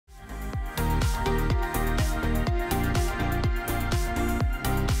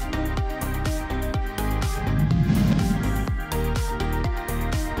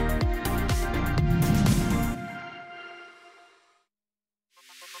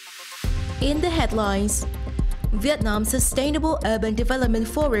In the headlines, Vietnam Sustainable Urban Development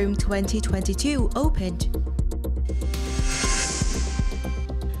Forum 2022 opened.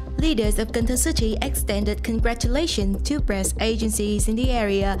 Leaders of Cần Thơ City extended congratulations to press agencies in the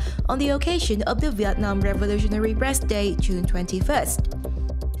area on the occasion of the Vietnam Revolutionary Press Day, June 21st.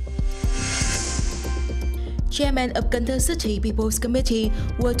 Chairman of Cần Thơ City People's Committee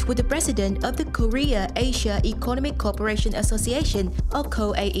worked with the President of the Korea Asia Economic Cooperation Association, or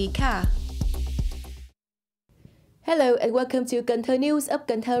KOAEK. Hello and welcome to Cần Thơ News of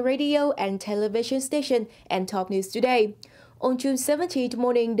Cần Thơ Radio and Television Station and Top News Today. On June 17th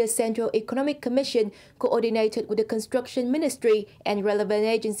morning, the Central Economic Commission coordinated with the Construction Ministry and relevant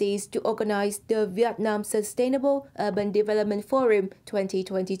agencies to organize the Vietnam Sustainable Urban Development Forum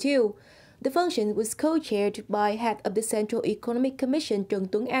 2022. The function was co-chaired by Head of the Central Economic Commission Trần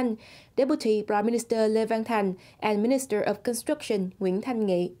Tuấn Anh, Deputy Prime Minister Lê Văn Thành, and Minister of Construction Nguyễn Thanh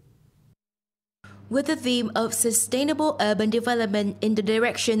Nghị. With the theme of sustainable urban development in the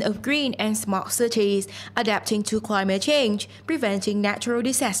direction of green and smart cities, adapting to climate change, preventing natural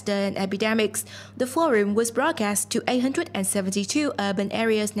disaster and epidemics, the forum was broadcast to 872 urban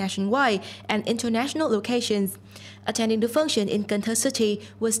areas nationwide and international locations. Attending the function in Cần Thơ City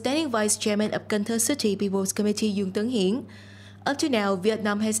was Standing Vice Chairman of Cần Thơ City People's Committee Dương Tấn Hiển. Up to now,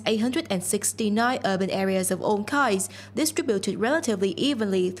 Vietnam has 869 urban areas of all kinds, distributed relatively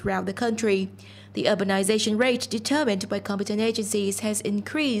evenly throughout the country. The urbanization rate determined by competent agencies has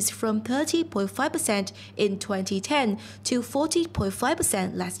increased from 30.5% in 2010 to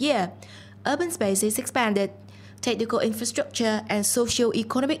 40.5% last year. Urban space is expanded. Technical infrastructure and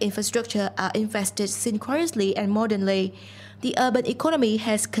socio-economic infrastructure are invested synchronously and modernly. The urban economy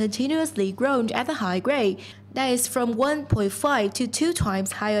has continuously grown at a high rate, that is from 1.5 to 2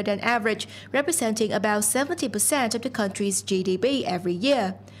 times higher than average, representing about 70% of the country's GDP every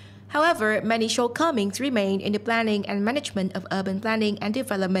year. However, many shortcomings remain in the planning and management of urban planning and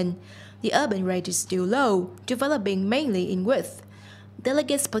development. The urban rate is still low, developing mainly in width.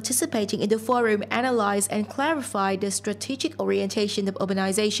 Delegates participating in the forum analyzed and clarified the strategic orientation of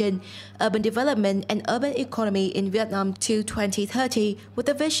urbanization, urban development, and urban economy in Vietnam to 2030 with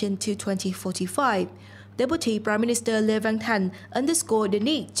a vision to 2045. Deputy Prime Minister Lê Văn Thành underscored the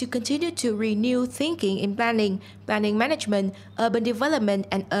need to continue to renew thinking in planning, planning management, urban development,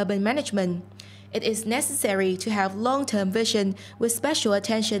 and urban management. It is necessary to have long-term vision with special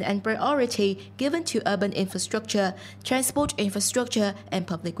attention and priority given to urban infrastructure, transport infrastructure, and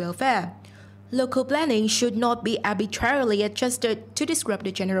public welfare. Local planning should not be arbitrarily adjusted to disrupt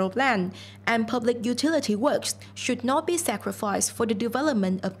the general plan, and public utility works should not be sacrificed for the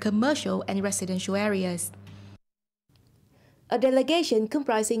development of commercial and residential areas. A delegation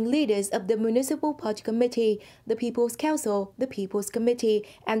comprising leaders of the Municipal Party Committee, the People's Council, the People's Committee,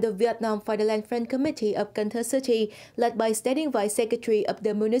 and the Vietnam Fatherland Front Committee of Cần Thơ City, led by Standing Vice Secretary of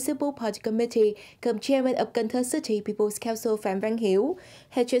the Municipal Party Committee, cum Chairman of Cần Thơ City People's Council Phạm Văn Hiếu,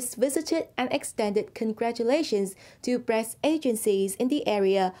 had just visited and extended congratulations to press agencies in the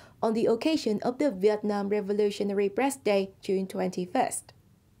area on the occasion of the Vietnam Revolutionary Press Day, June 21st.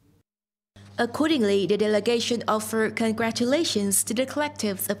 Accordingly, the delegation offered congratulations to the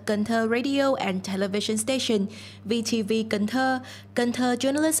collectives of Cần Thơ Radio and Television Station, VTV Cần Thơ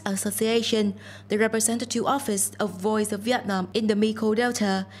Journalists Association, the Representative Office of Voice of Vietnam in the Mekong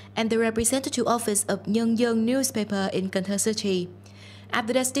Delta, and the Representative Office of Nhân newspaper in Cần Thơ City. At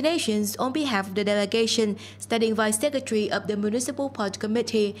the destinations, on behalf of the delegation, Standing Vice Secretary of the Municipal Party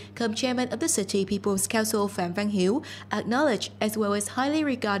Committee, cum Chairman of the City People's Council Phạm Văn Hiếu, acknowledged as well as highly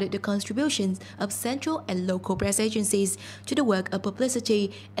regarded the contributions of central and local press agencies to the work of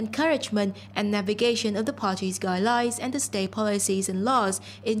publicity, encouragement, and navigation of the party's guidelines and the state policies and laws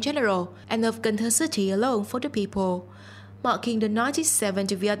in general, and of Cần Thơ City alone for the people. Marking the 97th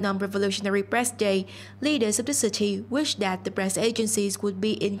Vietnam Revolutionary Press Day, leaders of the city wished that the press agencies would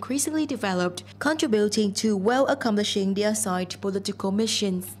be increasingly developed, contributing to well accomplishing their assigned political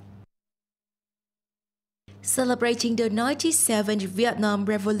missions. Celebrating the 97th Vietnam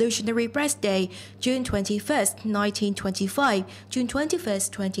Revolutionary Press Day, June 21st, 1925, June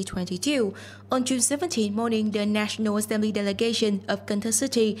 21st, 2022. On June 17 morning, the National Assembly delegation of Cần Thơ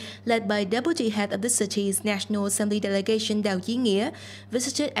City, led by Deputy Head of the city's National Assembly delegation Đào Chí Nghĩa,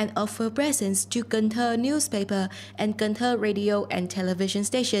 visited and offered presents to Cần Thơ newspaper and Cần Thơ Radio and Television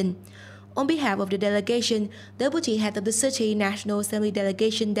Station. On behalf of the delegation, Deputy Head of the City National Assembly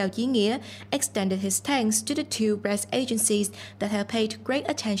Delegation Đào Chí Nghĩa extended his thanks to the two press agencies that have paid great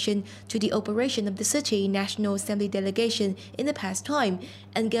attention to the operation of the City National Assembly Delegation in the past time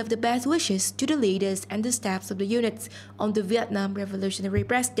and gave the best wishes to the leaders and the staffs of the units on the Vietnam Revolutionary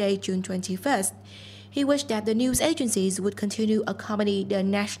Press Day, June 21st. He wished that the news agencies would continue accompany the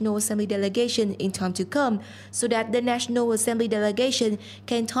National Assembly delegation in time to come, so that the National Assembly delegation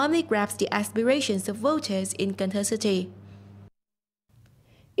can timely grasp the aspirations of voters in Cần Thơ City.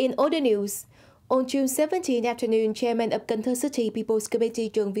 In other news, on June 17 afternoon, Chairman of Cần Thơ City People's Committee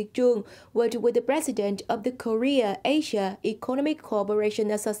Chương worked with the President of the Korea-Asia Economic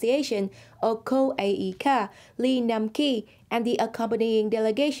Cooperation Association, or KOAEK, Lee Nam-ki, and the accompanying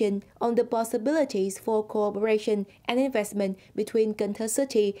delegation on the possibilities for cooperation and investment between Cần Thơ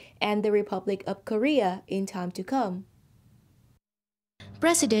City and the Republic of Korea in time to come.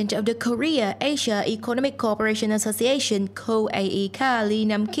 President of the Korea-Asia Economic Cooperation Association, KOAEK, Lee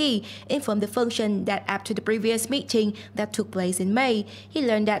Nam-ki, informed the function that after the previous meeting that took place in May, he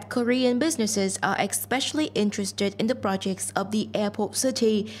learned that Korean businesses are especially interested in the projects of the airport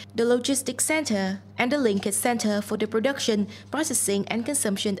city, the logistics center, and the linkage center for the production, processing, and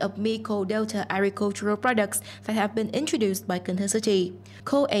consumption of Mekong Delta agricultural products that have been introduced by Cần Thơ City.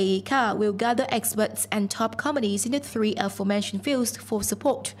 KOAEK will gather experts and top companies in the three aforementioned fields for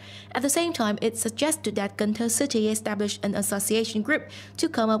support. At the same time, it suggested that Cần Thơ City establish an association group to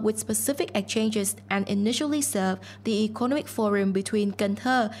come up with specific exchanges and initially serve the economic forum between Cần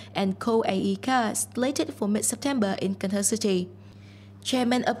Thơ and KOAEK slated for mid-September in Cần Thơ City.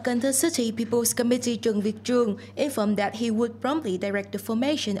 Chairman of Cần Thơ City People's Committee Chương informed that he would promptly direct the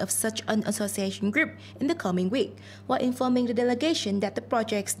formation of such an association group in the coming week, while informing the delegation that the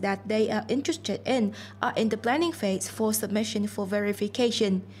projects that they are interested in are in the planning phase for submission for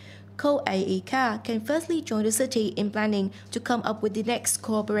verification. KOAEK can firstly join the city in planning to come up with the next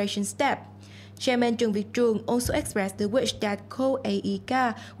cooperation step. Chairman Chương also expressed the wish that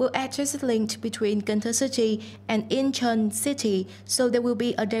KOAEK will act as a link between Cần Thơ City and Incheon City, so there will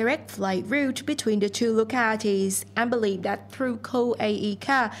be a direct flight route between the two localities, and believe that through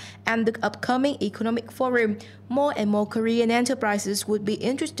KOAEK and the upcoming economic forum, more and more Korean enterprises would be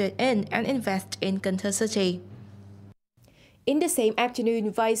interested in and invest in Cần Thơ City. In the same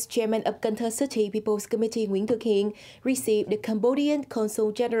afternoon, Vice Chairman of Cần Thơ City People's Committee Nguyễn Thực Hiện received the Cambodian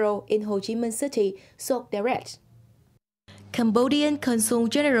Consul General in Ho Chi Minh City, Sok Daret. Cambodian Consul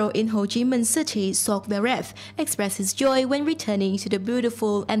General in Ho Chi Minh City, Sok Daret, expressed his joy when returning to the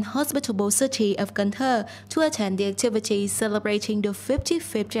beautiful and hospitable city of Cần Thơ to attend the activities celebrating the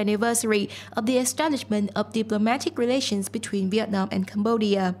 55th anniversary of the establishment of diplomatic relations between Vietnam and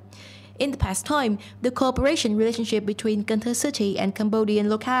Cambodia. In the past time, the cooperation relationship between Cần Thơ City and Cambodian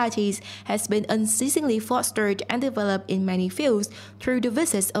localities has been unceasingly fostered and developed in many fields through the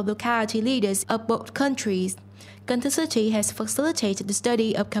visits of locality leaders of both countries. Cần Thơ City has facilitated the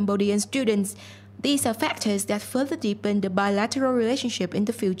study of Cambodian students. These are factors that further deepen the bilateral relationship in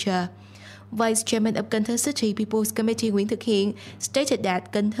the future. Vice Chairman of Cần Thơ City People's Committee Nguyễn Thực Hiện stated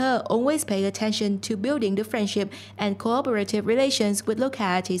that Cần Thơ always pay attention to building the friendship and cooperative relations with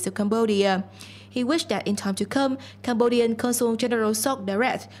localities of Cambodia. He wished that in time to come, Cambodian Consul General Sok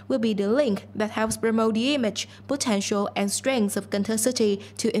Daret will be the link that helps promote the image, potential, and strengths of Cần Thơ City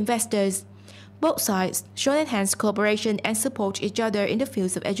to investors. Both sides should enhance cooperation and support each other in the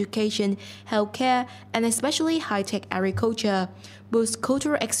fields of education, healthcare, and especially high-tech agriculture, boost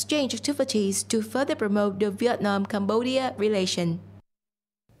cultural exchange activities to further promote the Vietnam-Cambodia relation.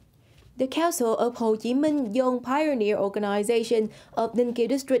 The Council of Ho Chi Minh Young Pioneer Organization of Ninh Kiều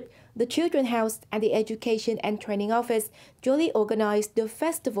District, the Children's House, and the Education and Training Office jointly organized the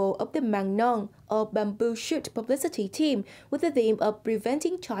Festival of the Mang Nong, or Bamboo Shoot publicity team, with the theme of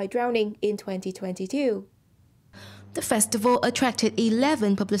preventing child drowning in 2022. The festival attracted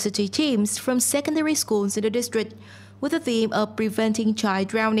 11 publicity teams from secondary schools in the district. With the theme of preventing child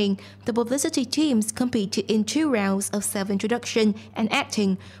drowning, the publicity teams competed in 2 rounds of self-introduction and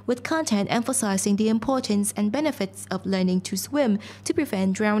acting, with content emphasizing the importance and benefits of learning to swim to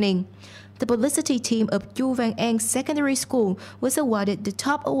prevent drowning. The publicity team of Chu Van An Secondary School was awarded the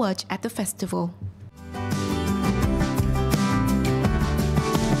top award at the festival.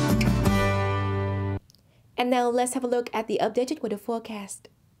 And now let's have a look at the updated weather forecast.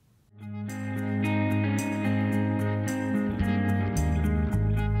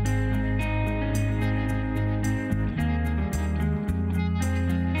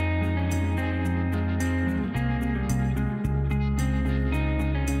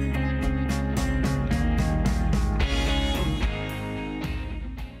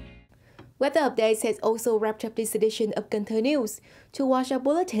 Weather updates has also wrapped up this edition of Cần Thơ News. To watch our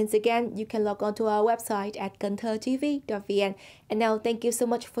bulletins again, you can log on to our website at kenthtv.vn. And now, thank you so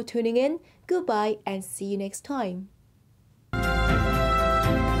much for tuning in. Goodbye and see you next time.